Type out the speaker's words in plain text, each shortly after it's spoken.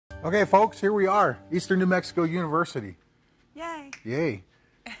Okay, folks, here we are, Eastern New Mexico University. Yay. Yay.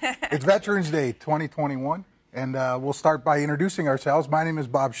 It's Veterans Day 2021, and we'll start by introducing ourselves. My name is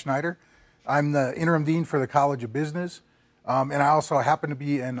Bob Schneider. I'm the interim dean for the College of Business, and I also happen to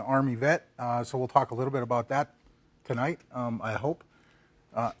be an Army vet, so we'll talk a little bit about that tonight, I hope.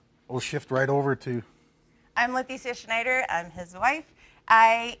 We'll shift right over to... I'm Leticia Schneider. I'm his wife.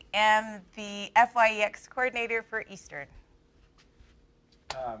 I am the FYEX coordinator for Eastern.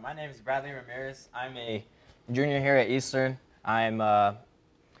 My name is Bradley Ramirez. I'm a junior here at Eastern. I'm a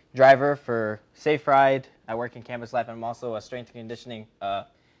driver for Safe Ride. I work in campus life. I'm also a strength and conditioning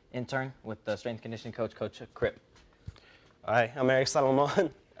intern with the strength and conditioning coach, Coach Kripp. Hi, I'm Eric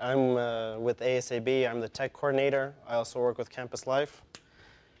Salomon. I'm with ASAB. I'm the tech coordinator. I also work with Campus Life.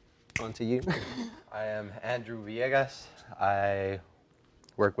 On to you. I am Andrew Villegas. I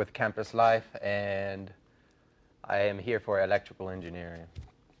work with Campus Life, and I am here for electrical engineering.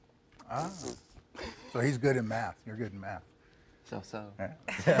 Ah, so he's good in math. You're good in math. So.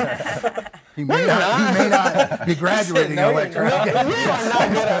 Yeah. He may not be graduating in electronics. You are not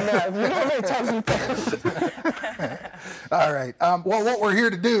good at math. You know how many times you failed. All right. Well, what we're here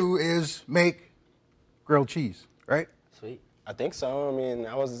to do is make grilled cheese, right? Sweet. I think so. I mean,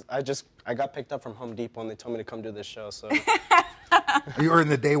 I got picked up from Home Depot and they told me to come do this show. So. You were in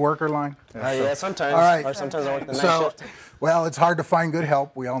the day worker line? Yeah, sometimes. All right. Or sometimes I work the night shift. Well, it's hard to find good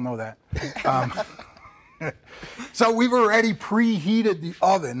help. We all know that. So we've already preheated the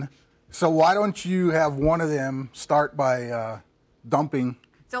oven. So why don't you have one of them start by dumping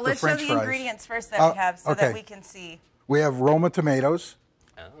So the let's French show the fries. Ingredients first that we have so okay. that we can see. We have Roma tomatoes.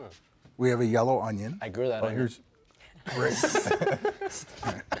 Oh. We have a yellow onion. I grew that onion. Great.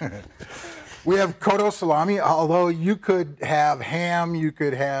 We have cotto salami, although you could have ham, you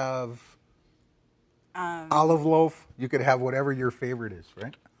could have olive loaf, you could have whatever your favorite is,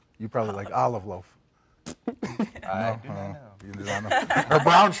 right? You probably like olive loaf. I do not know. You do not know. Or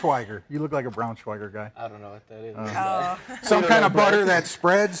Braunschweiger. You look like a Braunschweiger guy. I don't know what that is. Some kind of butter that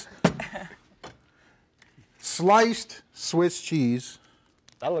spreads. Sliced Swiss cheese.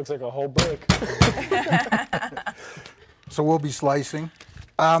 That looks like a whole brick. So we'll be slicing.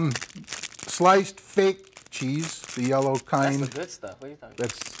 Sliced fake cheese, the yellow kind. That's the good stuff. What are you talking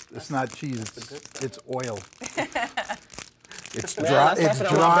about? It's not cheese. It's oil. It's That's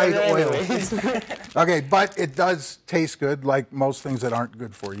dried oil. Okay, but it does taste good, like most things that aren't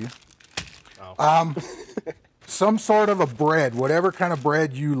good for you. Oh. Some sort of a bread, whatever kind of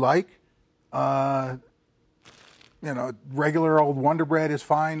bread you like. You know, regular old Wonder Bread is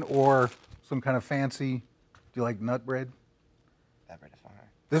fine, or some kind of fancy. Do you like nut bread? That bread is fine.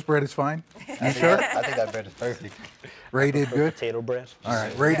 This bread is fine. You sure? I think that bread is perfect. Ray did good. Potato bread. All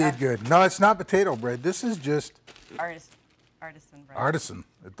right, Ray did good. No, it's not potato bread. This is just Artisan bread. artisan.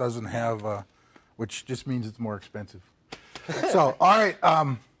 It doesn't have, which just means it's more expensive. So, all right,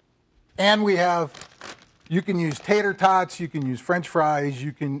 and we have. You can use tater tots. You can use French fries.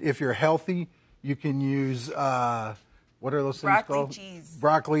 You can, if you're healthy, you can use what are those things Broccoli called? cheese.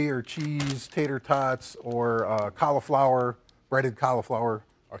 Broccoli or cheese, tater tots, or cauliflower, breaded cauliflower,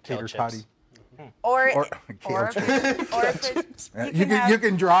 Or kale tater chips. totty. Or kale chips. you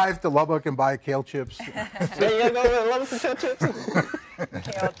can drive to Lubbock and buy kale chips. There you go. Love some kale chips.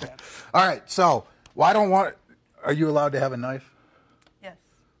 kale chips. All right, so are you allowed to have a knife? Yes.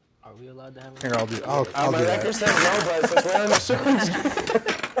 Are we allowed to have Here, I'll do. I'll My do record that. says no, but since we're on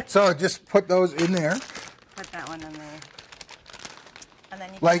the show. So just put those in there, Put that one in there. And then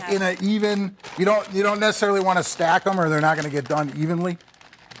you can like have, in an even. You don't necessarily want to stack them, or they're not going to get done evenly.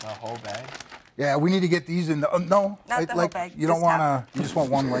 The whole bag? Yeah, we need to get these in the. No, Not the whole bag, You don't just want half. to. You just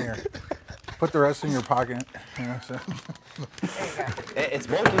want one layer. Put the rest in your pocket. Yeah, so. there you go. It's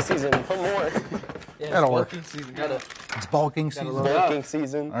bulky season. Put more. That'll work. Season. It's bulking season. All Bulking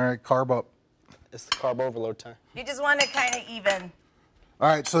season. right, carb up. It's the carb overload time. You just want it kind of even. All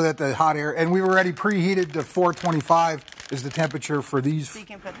right, so that the hot air, and we've already preheated to 425 is the temperature for these So you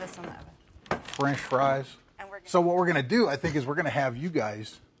can put this in the oven. French fries. And we're gonna, So what we're going to do, I think, is we're going to have you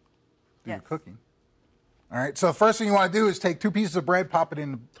guys do Yes. the cooking. All right, so the first thing you want to do is take 2 pieces of bread, pop it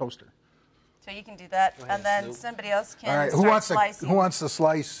in the toaster. So you can do that, and then somebody else can All right, start slicing who wants to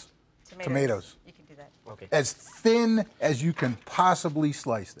slice tomatoes? You can do that. Okay. As thin as you can possibly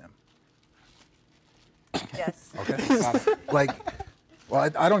slice them. Yes. Okay. Like, well,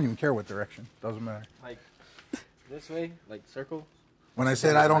 I don't even care what direction. Doesn't matter. Like this way, like circle. When I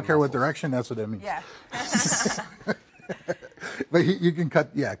said I don't care what direction, that's what that means. Yeah. But you can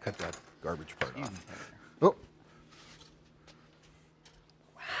cut that garbage part off. Oh.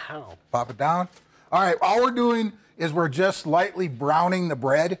 Wow. Pop it down. All right, all we're doing is we're just lightly browning the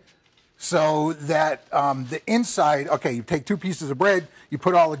bread so that the inside, okay, you take 2 pieces of bread, you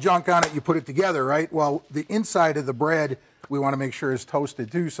put all the junk on it, you put it together, right? Well, the inside of the bread we want to make sure is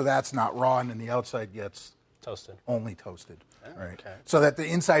toasted too, so that's not raw and then the outside gets Toasted. only toasted, right? Okay. So that the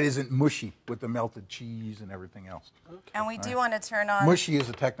inside isn't mushy with the melted cheese and everything else. And we do want to turn on. Mushy is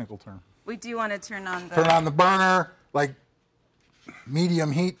a technical term. We do want to turn on the. Turn on the burner, like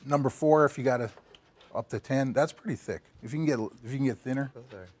medium heat, number 4 if you got to up to 10. That's pretty thick. If you can get thinner. Those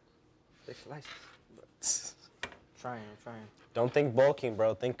are thick slices. I'm trying. Don't think bulking,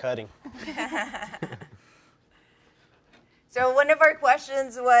 bro. Think cutting. So one of our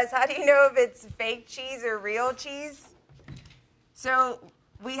questions was, how do you know if it's fake cheese or real cheese? So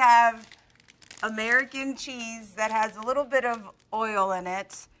we have American cheese that has a little bit of oil in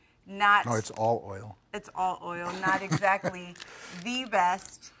it. Not. No, it's all oil. It's all oil, not exactly the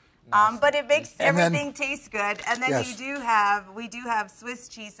best. But it makes everything taste good. And then Yes. we do have Swiss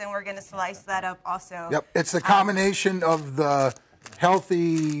cheese, and we're going to slice that up also. Yep, it's the combination of the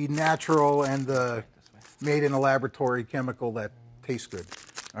healthy, natural, and the made in a laboratory chemical that tastes good.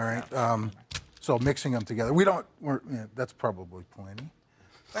 All right. So mixing them together, that's probably plenty.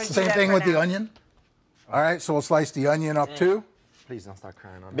 Or do Same that thing for with the now. onion. All right, so we'll slice the onion up too. Please don't start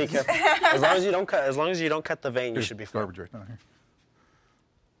crying on Be me. careful. As long as you don't cut the vein, you should be fine. Garbage right down here.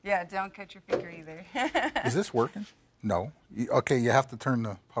 Yeah, don't cut your finger either. Is this working? No. Okay, you have to turn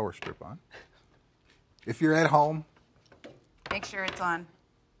the power strip on. If you're at home, Make sure it's on.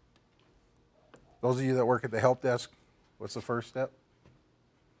 those of you that work at the help desk, what's the first step?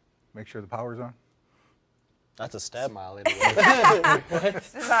 Make sure the power's on. That's a step. Smile it away.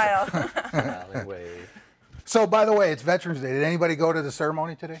 Smile. Smile it away. So, by the way, it's Veterans Day. Did anybody go to the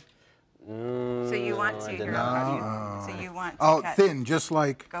ceremony today? So you want to, I did girl? not. So you want to Oh, cut. thin, just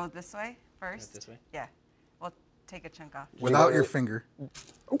like Go this way first. This way? Yeah. We'll take a chunk off. without your finger.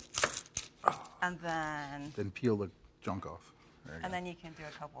 And Then peel the junk off. There you go. then you can do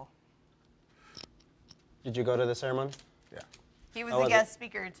a couple. Did you go to the ceremony? Yeah. He was How the was guest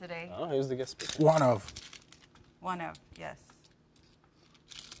speaker today. Oh, he was the guest speaker. One of. One of, yes.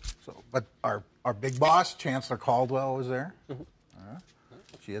 So, but our big boss, Chancellor Caldwell, was there.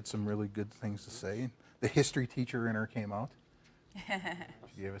 She had some really good things to say. The history teacher in her came out.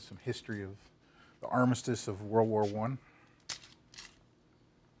 She gave us some history of the armistice of World War I.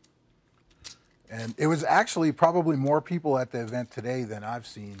 And it was actually probably more people at the event today than I've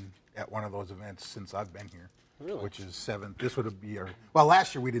seen at one of those events since I've been here. Really? Which is 7. This would be our, well,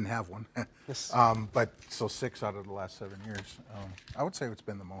 last year we didn't have one. But so 6 out of the last 7 years. I would say it's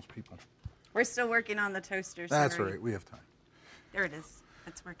been the most people. We're still working on the toaster. That's sorry. right, we have time. There it is.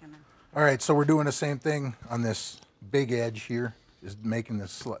 It's working now. All right, so we're doing the same thing on this big edge here, is making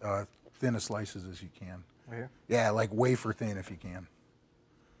this thin of slices as you can. Right here? Yeah, like wafer thin if you can.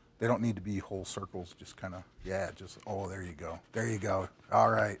 They don't need to be whole circles, just kind of, oh, there you go. There you go. All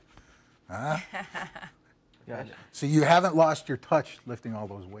right. Huh? Gotcha. So you haven't lost your touch lifting all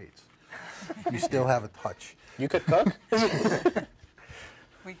those weights. You still have a touch. You could cook?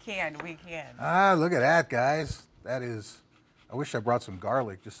 We can. Ah, look at that, guys. That is, I wish I brought some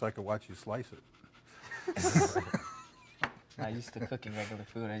garlic just so I could watch you slice it. I used to cooking regular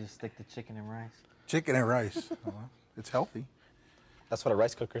food. I just stick to chicken and rice. Chicken and rice. It's healthy. That's what a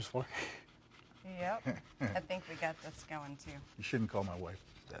rice cooker's for. Yep. I think we got this going too. You shouldn't call my wife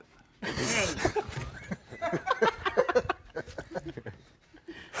that. Hey.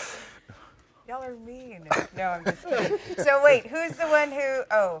 Y'all are mean. No, I'm just kidding. So wait, who's the one who?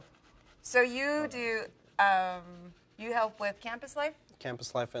 Oh, so you do? You help with Campus Life?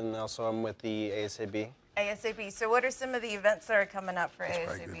 Campus Life, and also I'm with the ASAB. ASAB. So what are some of the events that are coming up for That's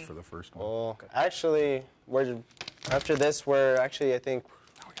probably good ASAB? for the first one. Well, actually, after this, we're actually, I think,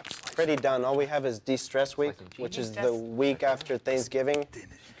 pretty done. All we have is De-Stress Week, which is the week after Thanksgiving. Thin as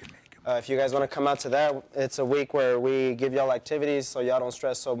you can make 'em. If you guys want to come out to that, it's a week where we give y'all activities so y'all don't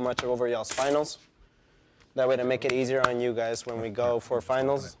stress so much over y'all's finals. That way to make it easier on you guys when we go for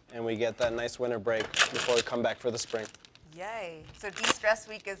finals and we get that nice winter break before we come back for the spring. Yay. So De-Stress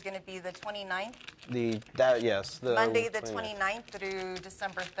Week is going to be the 29th, Monday the 29th through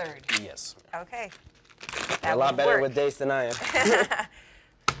December 3rd. Yes. Okay. A That lot would better work. with dates than I am.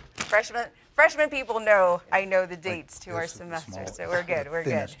 Freshman people know I know the dates to our This is semester, small- so we're good. We're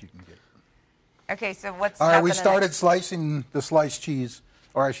good. thinnest you can get. Okay, so what's All right, we happening started next? slicing the sliced cheese,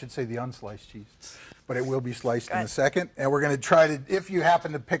 or I should say the unsliced cheese, but it will be sliced in a ahead. second. And we're going to try to, if you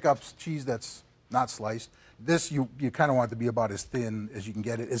happen to pick up cheese that's not sliced, this you kind of want it to be about as thin as you can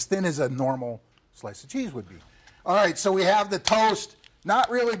get it, as thin as a normal slice of cheese would be. All right, so we have the toast,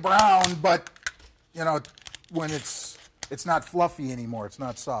 not really brown, but when it's not fluffy anymore. It's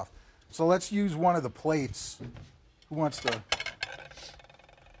not soft. So let's use one of the plates. Who wants to?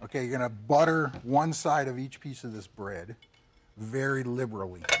 Okay, you're gonna butter one side of each piece of this bread very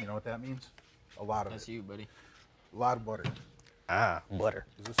liberally. You know what that means? A lot of That's it. you, buddy. A lot of butter. Ah, butter.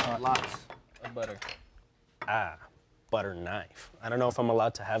 Is this not? Lots of butter. Ah, butter knife. I don't know if I'm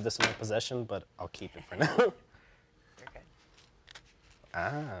allowed to have this in my possession, but I'll keep it for now. You're good.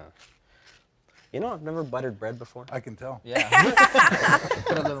 Ah. You know, I've never buttered bread before. I can tell. Yeah.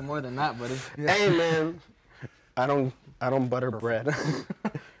 Put a little more than that, buddy. Hey, man. I don't butter bread.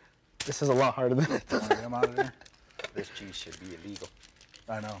 This is a lot harder than I thought. I'm out of there. This cheese should be illegal.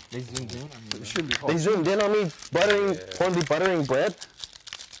 I know. They zoomed in on It you. shouldn't be They called. zoomed in on me poorly buttering bread.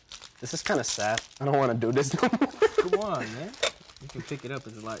 This is kind of sad. I don't want to do this no more. Come on, man. You can pick it up.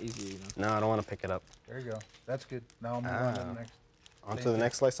 It's a lot easier, you know. No, I don't want to pick it up. There you go. That's good. Now I'll move on to the next. On to the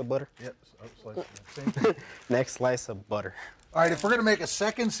next slice of butter. Yep. Same thing. Next slice of butter. All right, if we're going to make a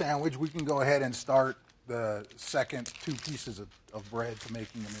second sandwich, we can go ahead and start the second 2 pieces of bread to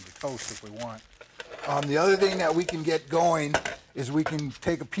making them into toast if we want. The other thing that we can get going is we can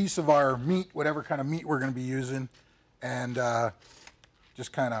take a piece of our meat, whatever kind of meat we're going to be using, and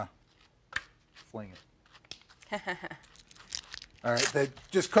just kind of fling it. All right,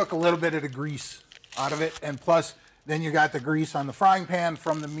 just cook a little bit of the grease out of it, and plus then you got the grease on the frying pan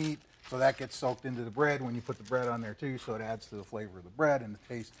from the meat, so that gets soaked into the bread when you put the bread on there too, so it adds to the flavor of the bread and the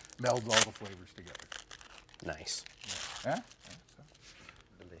taste, melds all the flavors together. Nice. Yeah?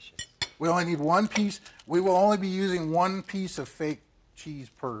 Delicious. We only need 1 piece. We will only be using 1 piece of fake cheese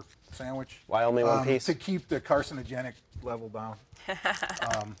per sandwich. Why only 1 piece? To keep the carcinogenic level down.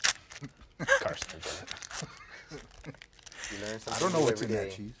 Carcinogenic. You learn I something don't know new what's every in that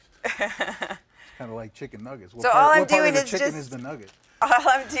day. cheese. It's kind of like chicken nuggets. So all I'm what part doing of the is chicken just- is the nugget? All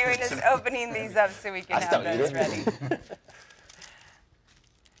I'm doing is opening these up so we can have those ready.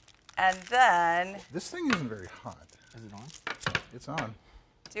 And then This thing isn't very hot. Is it on? It's on.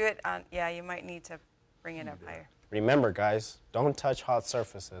 do it on, yeah, you might need to bring it up higher. Remember, guys, don't touch hot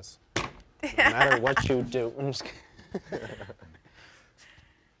surfaces. No matter what you do. I'm just kidding.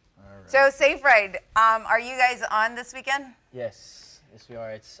 So Safe Ride, are you guys on this weekend? Yes. Yes, we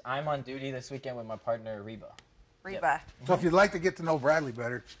are. I'm on duty this weekend with my partner, Reba. Reba. So if you'd like to get to know Bradley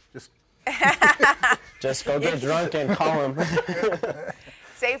better, Just go get drunk and call him.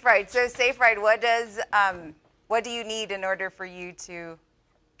 Safe Ride. So Safe Ride, what do you need in order for you to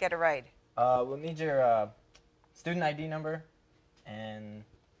get a ride? We'll need your student ID number and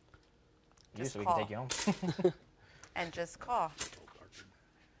you Just so we call. can take you home. And just call.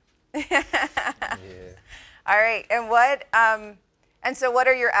 Yeah. All right. And so what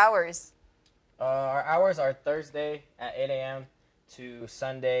are your hours? Our hours are Thursday at 8 a.m. to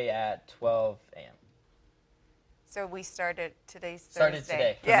Sunday at 12 a.m. So we started today's Started Thursday.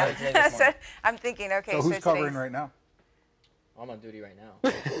 today. Yeah. Started today this morning. I'm thinking, okay, so who's covering today's, right now? I'm on duty right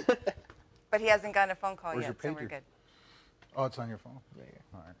now. but he hasn't gotten a phone call Where's yet, your so we're pager? good. Oh, it's on your phone? Right here.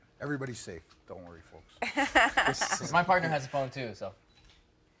 All right. Everybody's safe. Don't worry, folks. My partner has a phone too, so.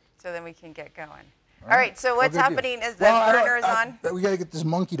 So then we can get going. All right, so what's Well, good deal. happening is the Well, burner's on. We got to get this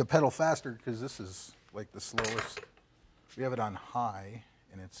monkey to pedal faster because this is like the slowest. We have it on high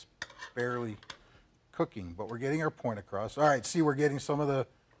and it's barely cooking, but we're getting our point across. All right, see, we're getting some of the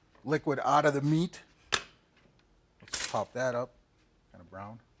liquid out of the meat. Let's pop that up. Kind of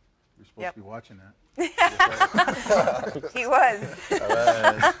brown. You're supposed Yep. to be watching that. He was.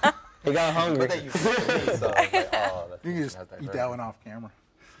 He got hungry. But then you cooked for me, so I was like, oh, that's You can just have to eat burn that it. one off camera.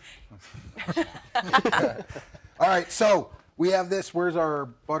 All right, so we have this. Where's our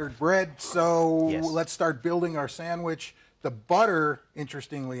buttered bread? So Yes. let's start building our sandwich. The butter,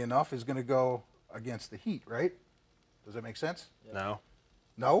 interestingly enough, is going to go against the heat, right? Does that make sense? No.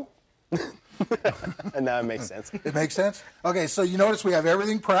 No? And now it makes sense. It makes sense? Okay, so you notice we have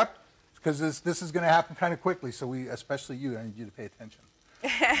everything prepped because this is going to happen kind of quickly. So especially you, I need you to pay attention.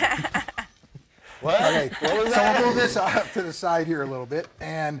 What? Okay, so we'll move this off to the side here a little bit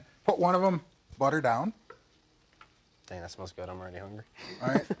and put one of them butter down. Dang, that smells good. I'm already hungry. All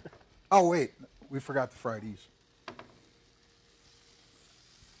right. Oh, wait. We forgot to fry these.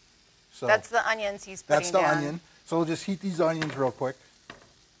 So That's the onions he's putting that's the down. onion. So we'll just heat these onions real quick.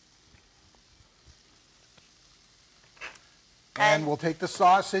 And we'll take the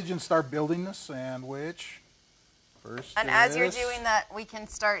sausage and start building the sandwich. First And as you're this. doing that, we can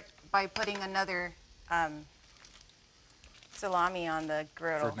start by putting another salami on the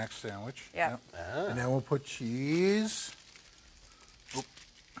griddle. For next sandwich. Yeah. And then we'll put cheese. Oop.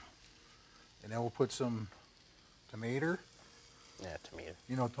 And then we'll put some tomato. Yeah, tomato.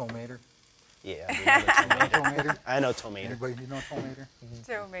 You know tomato? Yeah, I do know tomato. Tomato? I know tomato. Anybody you know tomato?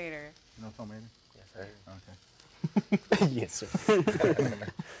 Tomato. You know tomato? Yes, sir. Okay. Yes, sir.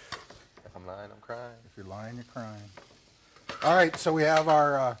 If I'm lying, I'm crying. If you're lying, you're crying. All right, so we have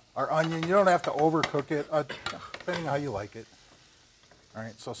our onion. You don't have to overcook it, depending on how you like it. All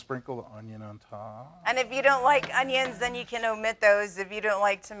right, so sprinkle the onion on top. And if you don't like onions, then you can omit those. If you don't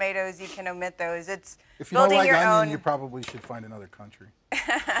like tomatoes, you can omit those. It's If you don't building like your onion, own. you probably should find another country. You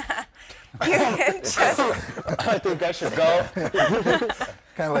can just, I think I should go.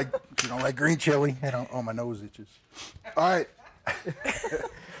 Kind of like, if you don't like green chili. Oh, my nose itches. All right.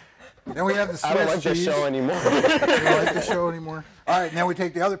 Then we have the Swiss I don't like this cheese. show anymore. You don't like the show anymore? All right, now we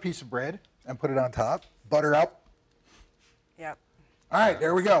take the other piece of bread and put it on top. Butter up. yep. All right,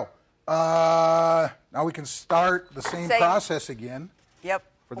 there we go. Now we can start the same process again. Yep.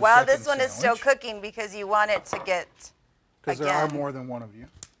 For the Well, this second one is still sandwich. cooking because you want it to get, Because there are again. more than one of you.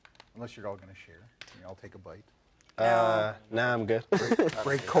 Unless you're all going to share. Yeah, I'll take a bite. Nah, I'm good. Break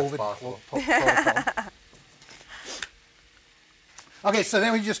That's COVID possible. protocol. Okay, so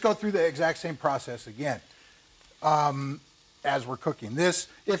then we just go through the exact same process again as we're cooking. This,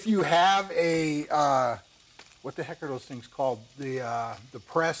 if you have a, what the heck are those things called? The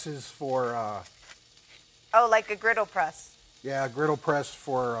press is for, oh, like a griddle press. yeah, griddle press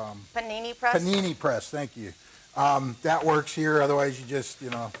for Panini press? panini press. Thank you. That works here. Otherwise, you just,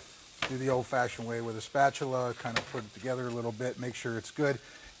 do the old-fashioned way with a spatula, kind of put it together a little bit, make sure it's good.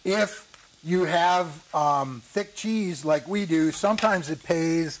 If you have thick cheese like we do, sometimes it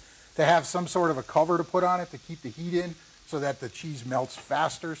pays to have some sort of a cover to put on it to keep the heat in so that the cheese melts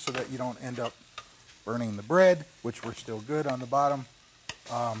faster so that you don't end up burning the bread, which we're still good on the bottom.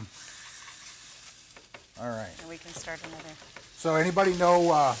 All right. And we can start another. So anybody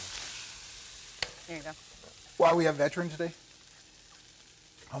know Here you go. why we have Veterans Day?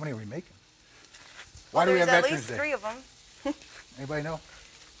 How many are we making? Why do we There's have at Veterans least Day? 3 of them. Anybody know?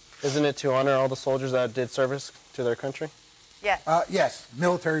 Isn't it to honor all the soldiers that did service to their country? Yes. Yes,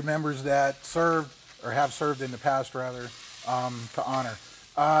 military members that served or have served in the past, rather, to honor.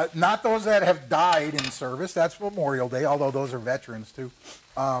 Not those that have died in service. That's Memorial Day, although those are veterans too.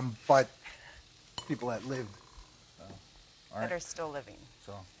 But people that lived. All that right. are still living.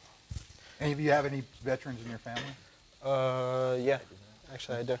 So, any of you have any veterans in your family? Yeah.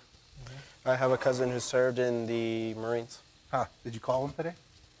 Actually, I do. I have a cousin who served in the Marines. Huh? Did you call him today?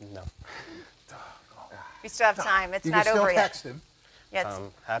 No. We still have time. It's You not can still over yet. text him. Yeah, it's-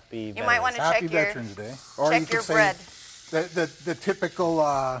 Happy You might want to Happy check your Veterans Day. Or check you can your say bread. The typical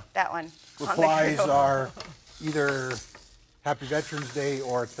that one. on the replies griddle. are either Happy Veterans Day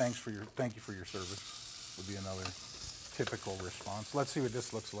or thank you for your service would be another typical response. Let's see what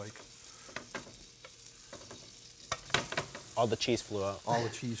this looks like. All the cheese flew out. All the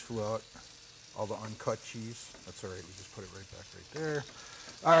cheese flew out. All the uncut cheese. That's all right. We just put it right back right there.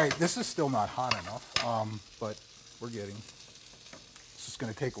 All right. This is still not hot enough, but we're getting. This is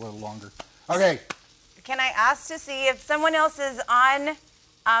going to take a little longer. Okay. Can I ask to see if someone else is on?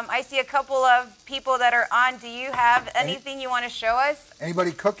 I see a couple of people that are on. Do you have anything you want to show us?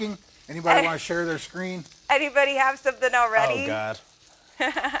 Anybody cooking? Anybody want to share their screen? Anybody have something already? Oh, God.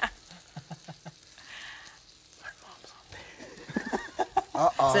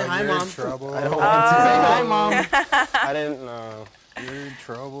 Uh-oh, Say hi, you're Mom. in trouble. I don't want to. Say hi, Mom. I didn't know. You're in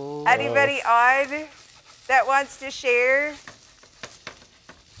trouble. Anybody on that wants to share?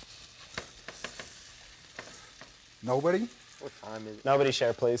 Nobody? What time is Nobody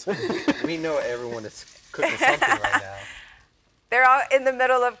share, please. it? We know everyone is cooking something right now. They're all in the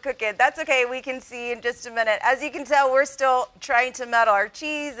middle of cooking. That's okay. We can see in just a minute. As you can tell, we're still trying to melt our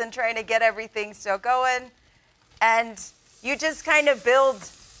cheese and trying to get everything still going. And you just kind of build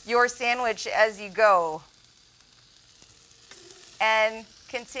your sandwich as you go and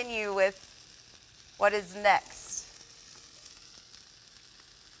continue with what is next.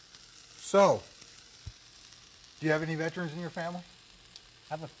 So, do you have any veterans in your family?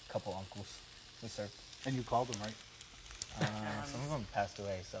 I have a couple uncles who served. And you called them, right? Some of them passed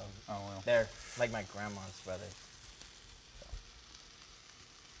away, so Oh, well. they're like my grandma's brothers.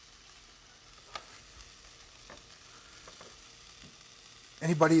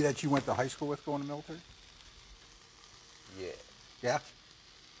 Anybody that you went to high school with going to the military? Yeah. Yeah?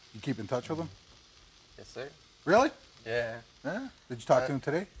 You keep in touch with them? Yes, sir. Really? Yeah. Yeah? Did you talk to them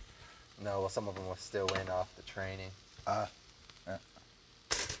today? No, well, some of them were still waiting off the training. Yeah.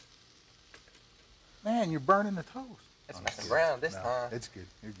 Man, you're burning the toast. It's I'm nice just and brown kidding. this No, time. It's good.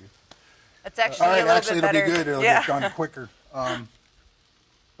 You're good. It's actually All right, a little actually, bit it'll better. be good. It'll yeah. get done quicker.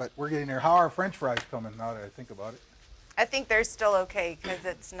 But we're getting there. How are French fries coming now that I think about it? I think they're still okay because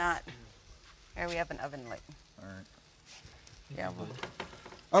it's not Here we have an oven light. All right. Yeah.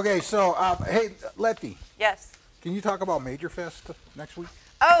 Okay, so hey, Letty, Yes. can you talk about Major Fest next week?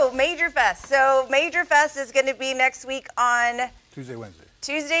 Oh, Major Fest. So Major Fest is going to be next week on Tuesday, Wednesday.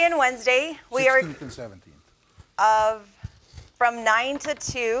 Tuesday and Wednesday. We 16th and 17th. From 9 to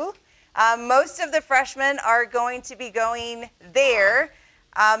 2. Most of the freshmen are going to be going there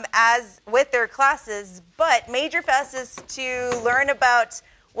as with their classes, but Major Fest is to learn about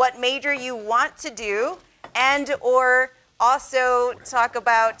what major you want to do and or also talk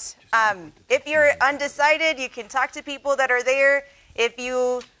about, if you're undecided, you can talk to people that are there. If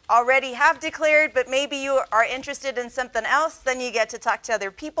you already have declared, but maybe you are interested in something else, then you get to talk to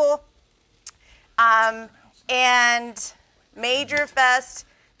other people. And Major Fest,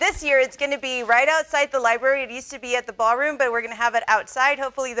 this year it's going to be right outside the library. It used to be at the ballroom, but we're going to have it outside.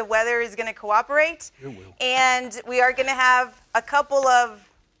 Hopefully the weather is going to cooperate. It will. And we are going to have a couple of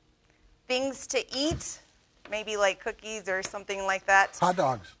things to eat. Maybe like cookies or something like that. Hot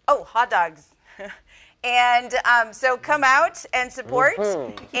dogs. Oh, hot dogs. And so come out and support.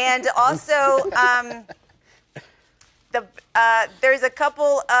 And also, there's a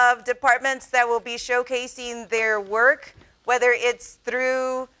couple of departments that will be showcasing their work, whether it's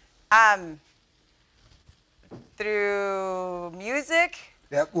through music.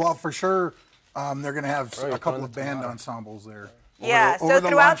 Yeah, well, for sure, they're going to have you're a couple throwing of it band tomorrow. ensembles there. Yeah, over so the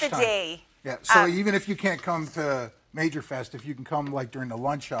throughout the lunchtime. day. Yeah, so even if you can't come to Major Fest, if you can come like during the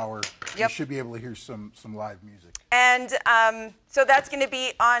lunch hour, you Yep. should be able to hear some live music. And so that's going to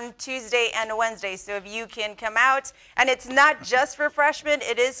be on Tuesday and Wednesday. So if you can come out, and it's not just for freshmen,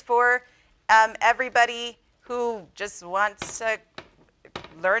 it is for everybody who just wants to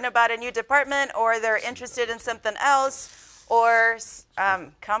learn about a new department or they're interested in something else or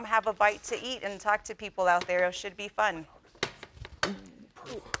come have a bite to eat and talk to people out there. It should be fun.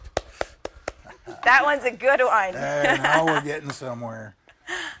 That one's a good one. And now we're getting somewhere.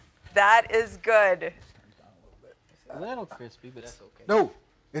 That is good. A little crispy, but that's okay. No,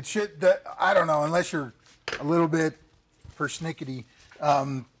 it should. I don't know, unless you're a little bit persnickety.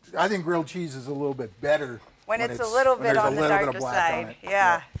 I think grilled cheese is a little bit better When it's a little when bit there's on a the little bit darker of black on side. it.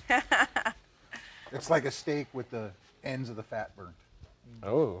 Yeah. It's like a steak with the ends of the fat burnt.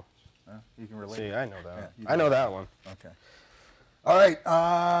 Oh, You can relate. see, I know that. Yeah, you I know that one. Okay. All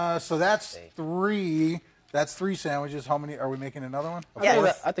right. So that's three. That's three sandwiches. How many? Are we making another one? A Yes.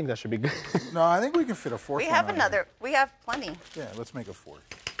 fourth? I think that should be good. No, I think we can fit a fourth. We one have on another. We have plenty. There. Yeah, let's make a fourth.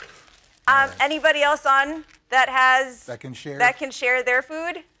 Anybody else on that has That can share? that can share their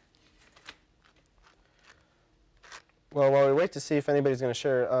food? Well, while we wait to see if anybody's going to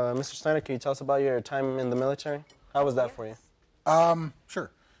share, Mr. Schneider, can you tell us about your time in the military? How was that for you? Sure.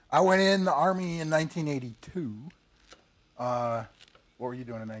 I went in the Army in 1982. What were you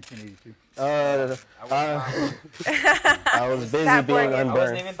doing in 1982? I was busy Stop being working. I wasn't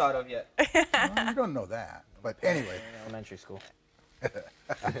unburned. even thought of yet. Well, you don't know that. But anyway, Elementary school.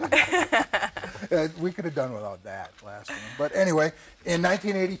 we could have done without that last one. But anyway, in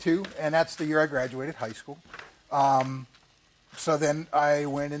 1982, and that's the year I graduated high school. So then I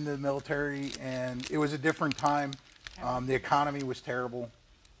went into the military, and it was a different time. The economy was terrible.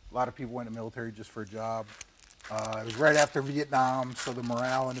 A lot of people went to the military just for a job. It was right after Vietnam, so the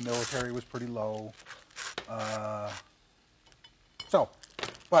morale in the military was pretty low.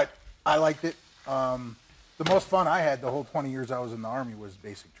 But I liked it. The most fun I had the whole 20 years I was in the Army was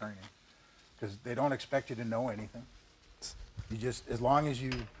basic training, because they don't expect you to know anything. You just, as long as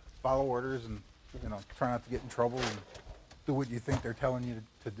you follow orders and try not to get in trouble and do what you think they're telling you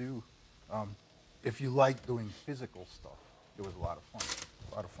to do. If you like doing physical stuff, it was a lot of fun.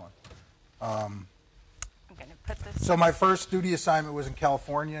 A lot of fun. I'm gonna put this. So my first duty assignment was in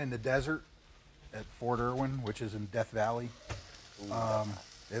California in the desert at Fort Irwin, which is in Death Valley.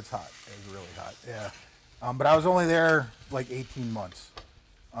 It's hot. It's really hot. Yeah. But I was only there like 18 months.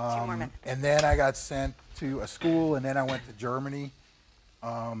 2 more minutes. And then I got sent to a school, and then I went to Germany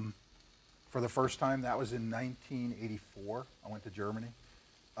for the first time. That was in 1984. I went to Germany.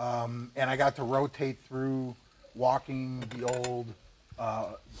 And I got to rotate through walking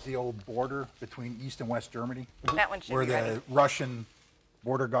the old border between East and West Germany, That one should where be the ready. Russian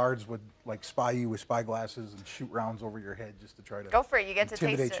border guards would like spy you with spy glasses and shoot rounds over your head just to try to Go for it. You get to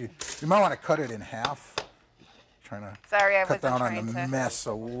intimidate taste you. it. You might want to cut it in half. Trying to Sorry, I cut wasn't down on trying the to. mess a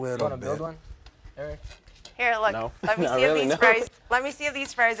You little want to bit. build one, Eric? Here, look. No. Let me Not see if really, these no. fries. Let me see if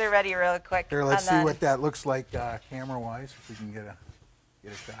these fries are ready real quick. Here, let's and see then- what that looks like camera-wise, if we can get a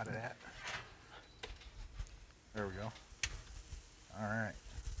shot of that. There we go. All right.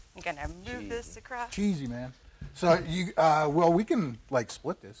 I'm gonna move this across. Cheesy, man. So you, well, we can like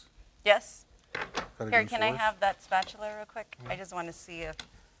split this. Yes. cut it Here, in can I fours. have that spatula real quick? I just want to see if.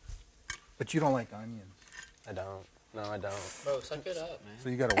 But you don't like onions, I don't. No, I don't. Bro, suck it up, man. so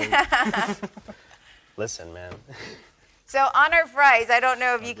you gotta wait. Listen, man. So on our fries, I don't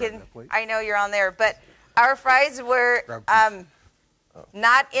know if you grab can. that plate. I know you're on there, but our fries were Grab a piece.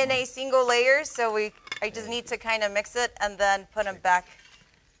 not in a single layer, so I just need to kind of mix it and then put them back.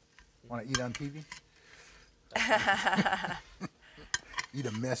 Want to eat on TV? Eat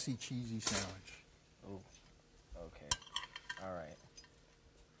a messy, cheesy sandwich. Oh, okay. All right.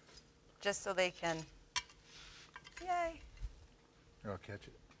 Just so they can. Yay. Here, I'll catch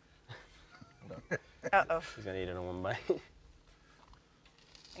it. Uh-oh. He's gonna eat it in one bite.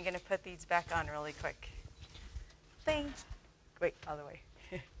 I'm going to put these back on really quick. Bing. Wait, all the way.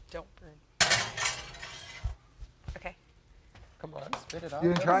 Don't burn. Okay. Come on, spit it out. You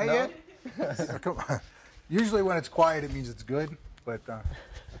didn't try No. it yet? Come on. Usually when it's quiet, it means it's good, but I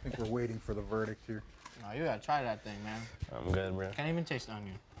think we're waiting for the verdict here. No, you gotta try that thing, man. I'm good, bro. Can't even taste the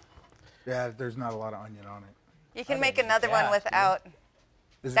onion. Yeah, there's not a lot of onion on it. You can make another one yeah, without.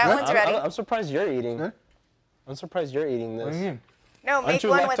 Is it That good? one's ready. I'm surprised you're eating. Good? I'm surprised you're eating this. What do you mean? No, Aren't make you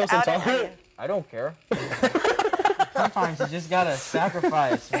one lactose without an intolerant? onion. I don't care. Sometimes you just gotta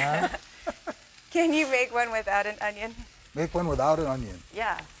sacrifice, man. Can you make one without an onion? Make one without an onion.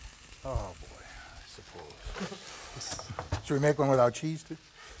 Yeah. Oh boy, I suppose. Should we make one without cheese too?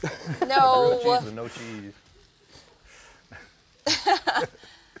 No. Cheese with no cheese.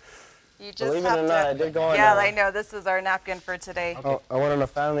 You just Believe it have or to. not, I did go on. Yeah, I know. This is our napkin for today. Oh, I went on a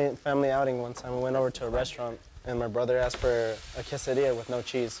family outing one time. We went over to a restaurant, and my brother asked for a quesadilla with no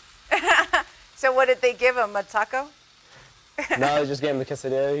cheese. So what did they give him? A taco? No, I just gave him the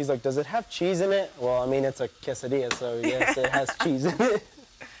quesadilla. He's like, "Does it have cheese in it?" Well, I mean, it's a quesadilla, so yes, it has cheese in it.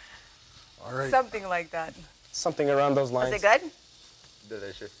 All right. Something like that. Something around those lines. Was it good?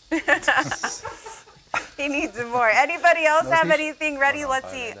 Delicious. He needs some more. Anybody else No have cheese? anything ready? no, Let's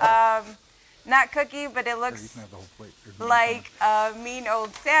fine, see. Not cookie, but it Here, you looks can have the whole plate. There's no like a mean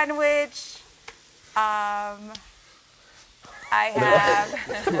old sandwich. I have.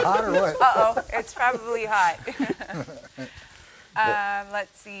 onion. Too hot or what? Uh-oh, it's probably hot.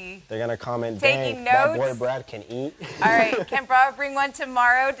 Let's see. They're gonna comment, Taking "Dang, that boy notes? Brad can eat." All right, can Bravo bring one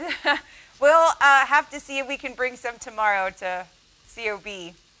tomorrow? We'll have to see if we can bring some tomorrow to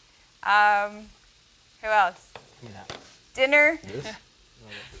COB. Who else? Give me that. Dinner. This?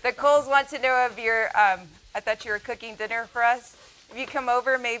 The Coles want to know if you're, I thought you were cooking dinner for us. If you come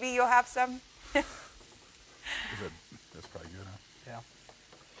over, maybe you'll have some. That's probably good, huh?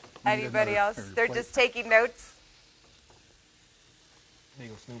 Yeah. Anybody else? another They're plate. just taking notes. There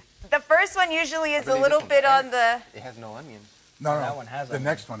you go, Snoop. The first one usually is a believe little this one's bit aired. on the, It has no onion. No, That one has the onion.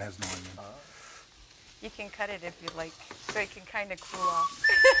 next one has no onion. you can cut it if you like, so it can kind of cool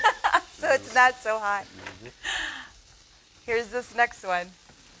off. So it's not so hot. Here's this next one.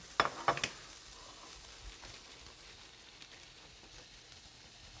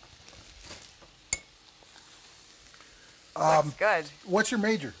 Looks good. What's your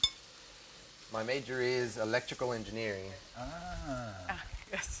major? My major is electrical engineering.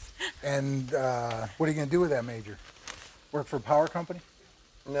 Yes. And what are you going to do with that major? Work for a power company?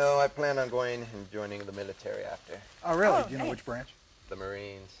 No, I plan on going and joining the military after. Oh, really? Oh, Do you know nice. which branch? The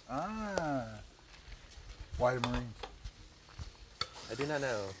Marines. Ah. Why the Marines? I do not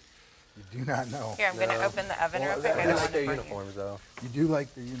know. You do not know. Here, I'm going to No. open the oven real quick. I don't like want their to burn you. uniforms, though. You do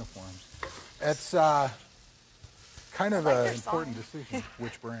like their uniforms. It's kind of I like an their important sign. decision,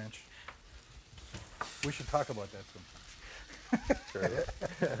 which branch. We should talk about that sometime. Sure.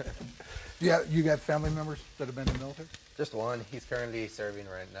 Yeah, you got family members that have been in the military? Just one. He's currently serving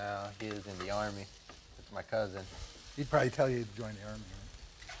right now. He is in the Army. It's my cousin. He'd probably tell you to join the Army,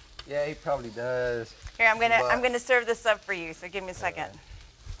 right? Yeah, he probably does. Here, I'm But- gonna serve this up for you. So give me a second.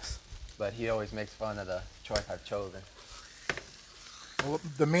 But he always makes fun of the choice I've chosen. Well,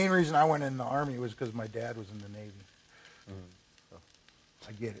 the main reason I went in the Army was because my dad was in the Navy. So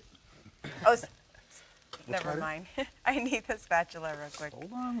I get it. Oh, What's never matter? mind. I need the spatula real quick.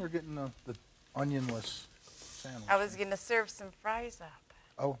 Hold on, we're getting the onionless sandwich. I was gonna serve some fries up.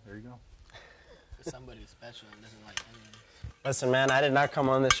 Oh, there you go. Somebody special and doesn't like onions. Listen, man, I did not come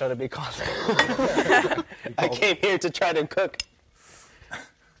on this show to be called. I came here to try to cook.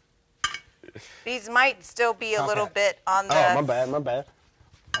 These might still be a Top little hat. bit on the. Oh, my bad.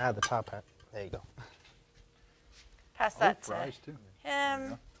 I had the top hat. There you go. Pass Oh, that to fries too.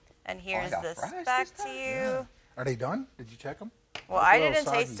 him. And here's got this fries back this to time? you. Are they done? Did you check them? Well, I a little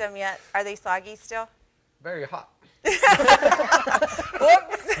didn't taste soggy. them yet. Are they soggy still? Very hot.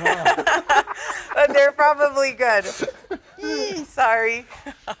 Whoops. But they're probably good. Sorry.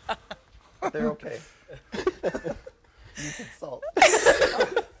 They're okay. You can salt.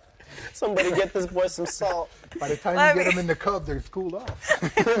 Somebody get this boy some salt. By the time you get them in the cub, they're cooled off.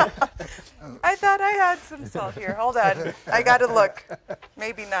 I thought I had some salt here. Hold on. I got to look.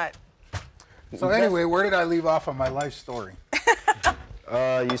 Maybe not. So anyway, where did I leave off on my life story?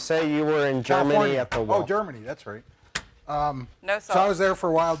 You say you were in Germany California. at the wall. Oh, Germany, that's right. No salt. So I was there for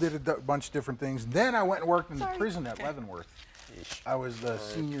a while, did a bunch of different things. Then I went and worked in the prison at Leavenworth. I was the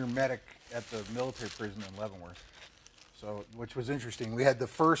senior medic at the military prison in Leavenworth. So, which was interesting. We had the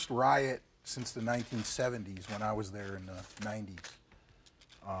first riot since the 1970s when I was there in the 90s.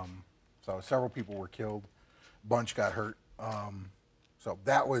 So several people were killed, a bunch got hurt. So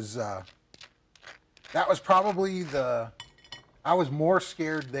that was probably I was more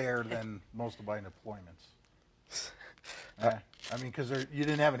scared there than most of my deployments. I mean, because you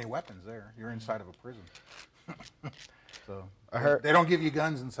didn't have any weapons there. You're inside of a prison. So they don't give you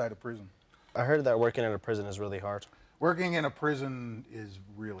guns inside a prison. I heard that working in a prison is really hard. Working in a prison is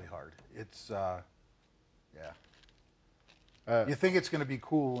really hard. It's, you think it's going to be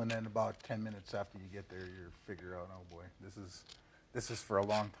cool, and then about 10 minutes after you get there, you figure out, oh boy, this is for a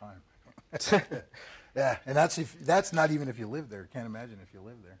long time. Yeah, and that's not even if you live there. Can't imagine if you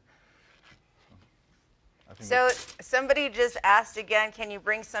live there. So somebody just asked again, can you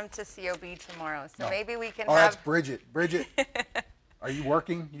bring some to COB tomorrow? So maybe we can Oh, have... that's Bridget. Bridget, are you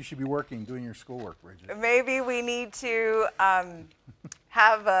working? You should be working, doing your schoolwork, Bridget. Maybe we need to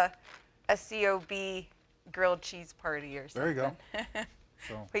have a COB grilled cheese party or something. There you go.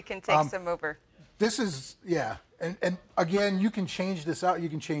 So, we can take some over. This is, and again, you can change this out. You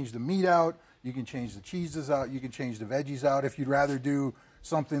can change the meat out. You can change the cheeses out. You can change the veggies out. If you'd rather do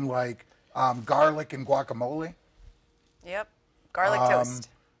something like garlic and guacamole. Yep. Garlic toast.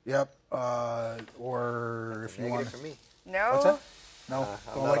 Yep. Or if you want for me. No. What's that? No,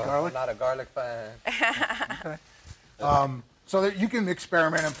 don't like garlic? I'm not a garlic fan. Okay. So that you can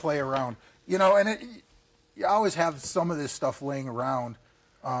experiment and play around. You know, and you always have some of this stuff laying around.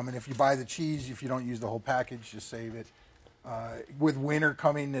 And if you buy the cheese, if you don't use the whole package, just save it. With winter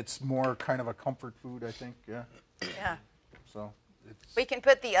coming, it's more kind of a comfort food, I think. Yeah. Yeah. So We can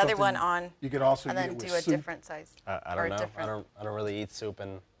put the other one on. You could also and get then it with do a soup. different size. I don't know. I don't really eat soup,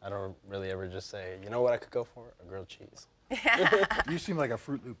 and I don't really ever just say, you know what I could go for? A grilled cheese. You seem like a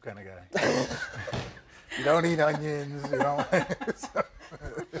Fruit Loop kind of guy. You don't eat onions. You don't.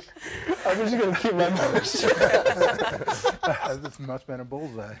 I'm just gonna keep my mouth shut. This must have been a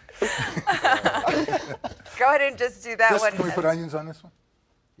bullseye. Go ahead and just do that one. Can we put onions on this one?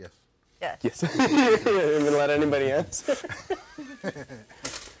 Yes. Yes. Yes. You didn't even let anybody answer.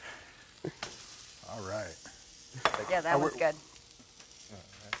 All right. Yeah, that was good.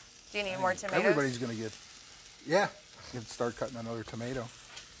 Do you need more tomatoes? Everybody's going to get, yeah, you can start cutting another tomato.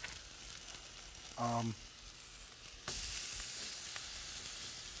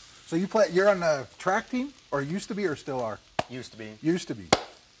 So you're on the track team, or used to be, or still are? Used to be. Used to be.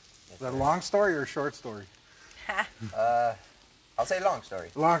 Is that a long story or a short story? I'll say long story.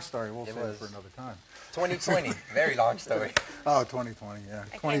 Long story. We'll It save it was- for another time. 2020. Very long story. Oh, 2020, yeah.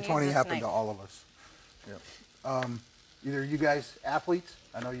 use 2020 this happened knife. to all of us. Yep. Either you guys athletes?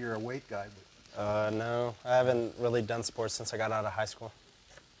 I know you're a weight guy, but No, I haven't really done sports since I got out of high school.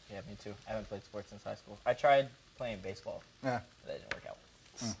 Yeah, me too. I haven't played sports since high school. I tried playing baseball. yeah. But that didn't work out.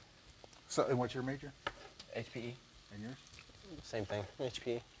 So, and what's your major? HPE. And yours? Same thing,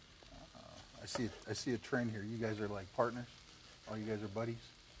 HP. I see a trend here. You guys are like partners. All you guys are buddies.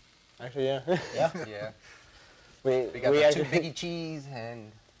 Actually, yeah. Yeah. Yeah. we We got the actually, two biggie cheese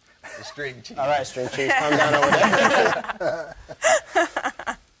and the string cheese. all right, string cheese, calm down over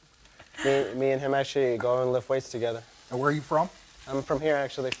there. me and him actually go and lift weights together. And where are you from? I'm from here,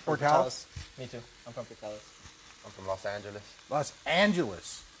 actually. From Portales? Me too. I'm from Portales. I'm from Los Angeles. Los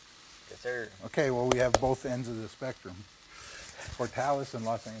Angeles. Yes, sir. Okay, well, we have both ends of the spectrum. Portales and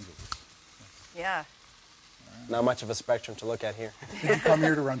Los Angeles. Yeah. Not much of a spectrum to look at here. Did you come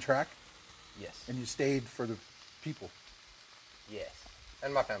here to run track? Yes. And you stayed for the people Yes.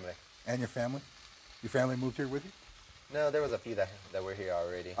 And my family. and your family? Your family moved here with you? No, there was a few that were here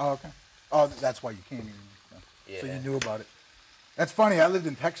already. Oh, okay. Oh, that's why you came here. So Yeah. you knew about it. That's funny. I lived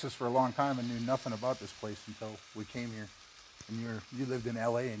in Texas for a long time and knew nothing about this place until we came here. And you lived in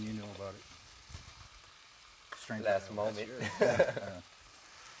LA and you knew about it. Strange. Last moment.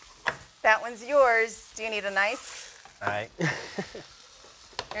 That one's yours. Do you need a knife? All right.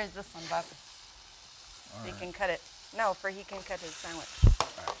 Here's this one, Bob. You can cut it. No, he can cut his sandwich.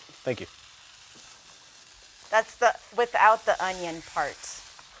 Thank you. That's the without the onion part.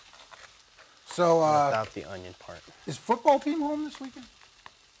 So, Without the onion part. is football team home this weekend?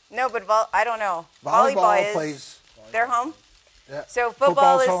 No, but I don't know. Volleyball is plays. they're home. Yeah. So football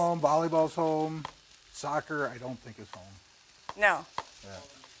Football's is home. Volleyball's home. Soccer, I don't think is home. no. Yeah.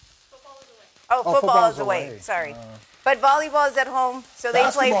 Oh, football football's is away. away. Sorry. But volleyball is at home, so they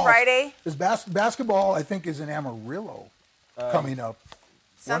play Basketball Friday. Is basketball, I think, is in Amarillo coming up.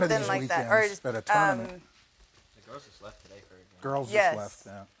 One of Something these like that. weekends at a tournament. The girls just left today for a game. Girls yes. just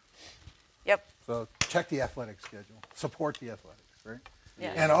left. Yeah. Yep. So check the athletic schedule. Support the athletics, right?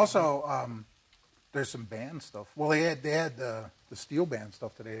 Yeah. And also, there's some band stuff. Well, they had the steel band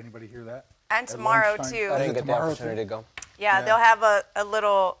stuff today. Anybody hear that? And At tomorrow lunchtime? too. I Is didn't it get the tomorrow, opportunity too? to go. Yeah, Yeah. they'll have a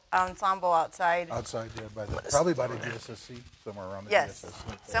little ensemble outside. Outside, yeah, probably by the GSSC, somewhere around the Yes,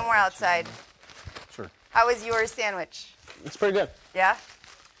 GSSC. somewhere outside. Sure. How was your sandwich? It's pretty good. Yeah?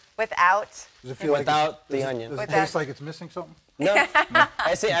 Without? Does it feel Without like the does onion. Does it Without- taste like it's missing something? No,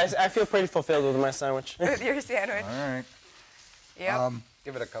 I see. I feel pretty fulfilled with my sandwich. With your sandwich? All right. Yep.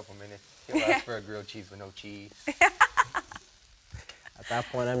 Give it a couple minutes. He'll ask for a grilled cheese with no cheese. At that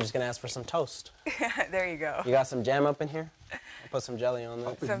point, I'm just gonna ask for some toast. There you go. You got some jam up in here? I'll put some jelly on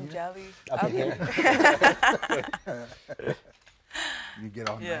that. Some jelly. Up in here. You get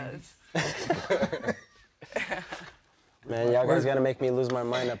all 90. Yes. Man, y'all guys gotta make me lose my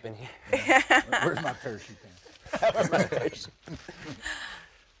mind up in here. Where's my parachute pants?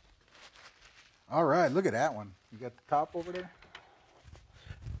 All right, look at that one. You got the top over there?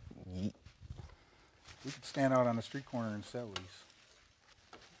 We could stand out on the street corner and sell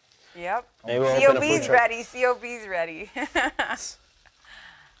these. Yep. Maybe we'll open a food COB's truck. ready. COB's ready.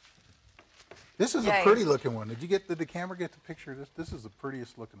 This is Yay. a pretty looking one. Did the camera get the picture? This is the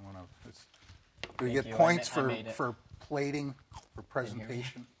prettiest looking one. Do we Thank get you. points I made it. for plating, for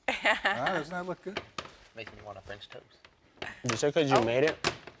presentation? Doesn't that look good? Making me want a French toast. You said because you made it?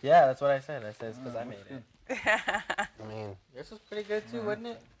 Yeah, that's what I said. I said it's because I made it. I mean, Yours was pretty good too, wasn't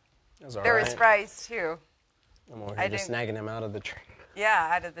it? it was all There right. was fries too. I'm over I here just didn't- snagging them out of the tree. Yeah,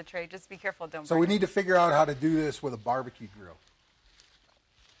 out of the tray. Just be careful. Don't So break we it. need to figure out how to do this with a barbecue grill.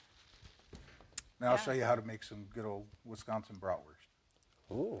 Now I'll Yeah. show you how to make some good old Wisconsin bratwurst.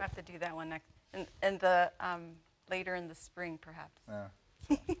 Ooh. We'll have to do that one next, in the later in the spring, perhaps.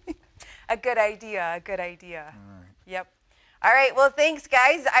 Yeah. A good idea. A good idea. Yep. All right. Well, thanks,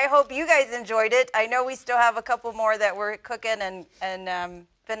 guys. I hope you guys enjoyed it. I know we still have a couple more that we're cooking and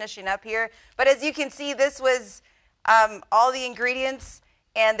finishing up here. But as you can see, this was all the ingredients,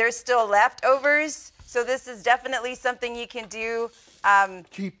 and there's still leftovers. So this is definitely something you can do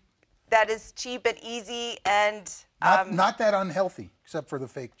Cheap. that is cheap and easy and Not that unhealthy, except for the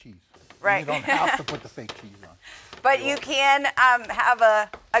fake cheese. Right. You don't have to put the fake cheese on. But you can have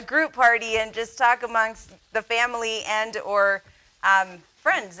a group party and just talk amongst the family and or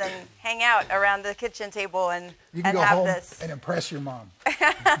friends and hang out around the kitchen table and You can go have home this. and impress your mom.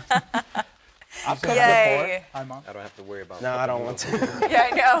 Yay. Hi, Mom. I don't have to worry about No, I don't want to. Yeah,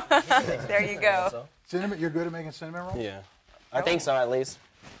 I know. There you go. Cinnamon, you're good at making cinnamon rolls? Yeah. I think so, at least.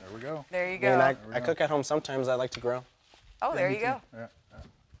 There we go. There you I mean, go. I cook at home sometimes. I like to grill. Oh, there you go. Yeah.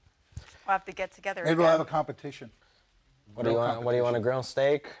 We'll have to get together Maybe we'll have a again. competition. What do you want? What do you want to grill?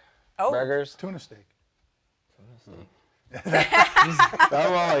 Steak? Oh, Burgers? Tuna steak.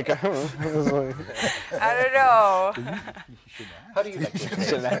 I'm all like, I don't know. How do you like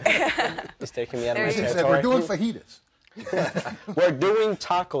this? just taking me out of There my you go. She said, we're territory. doing fajitas. We're doing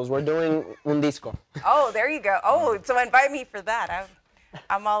tacos. We're doing un disco. Oh, there you go. Oh, so invite me for that.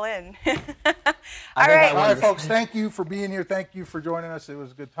 I'm all in. All think right. All right, folks, thank you for being here. Thank you for joining us. It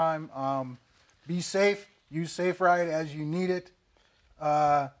was a good time. Be safe. Use Safe Ride as you need it.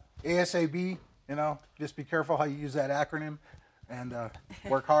 ASAB, just be careful how you use that acronym and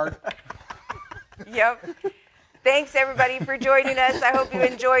work hard. Yep. Thanks, everybody, for joining us. I hope you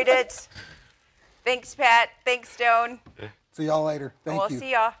enjoyed it. Thanks, Pat. Thanks, Stone. See y'all later. Thank We'll you.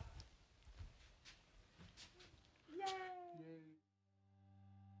 see y'all.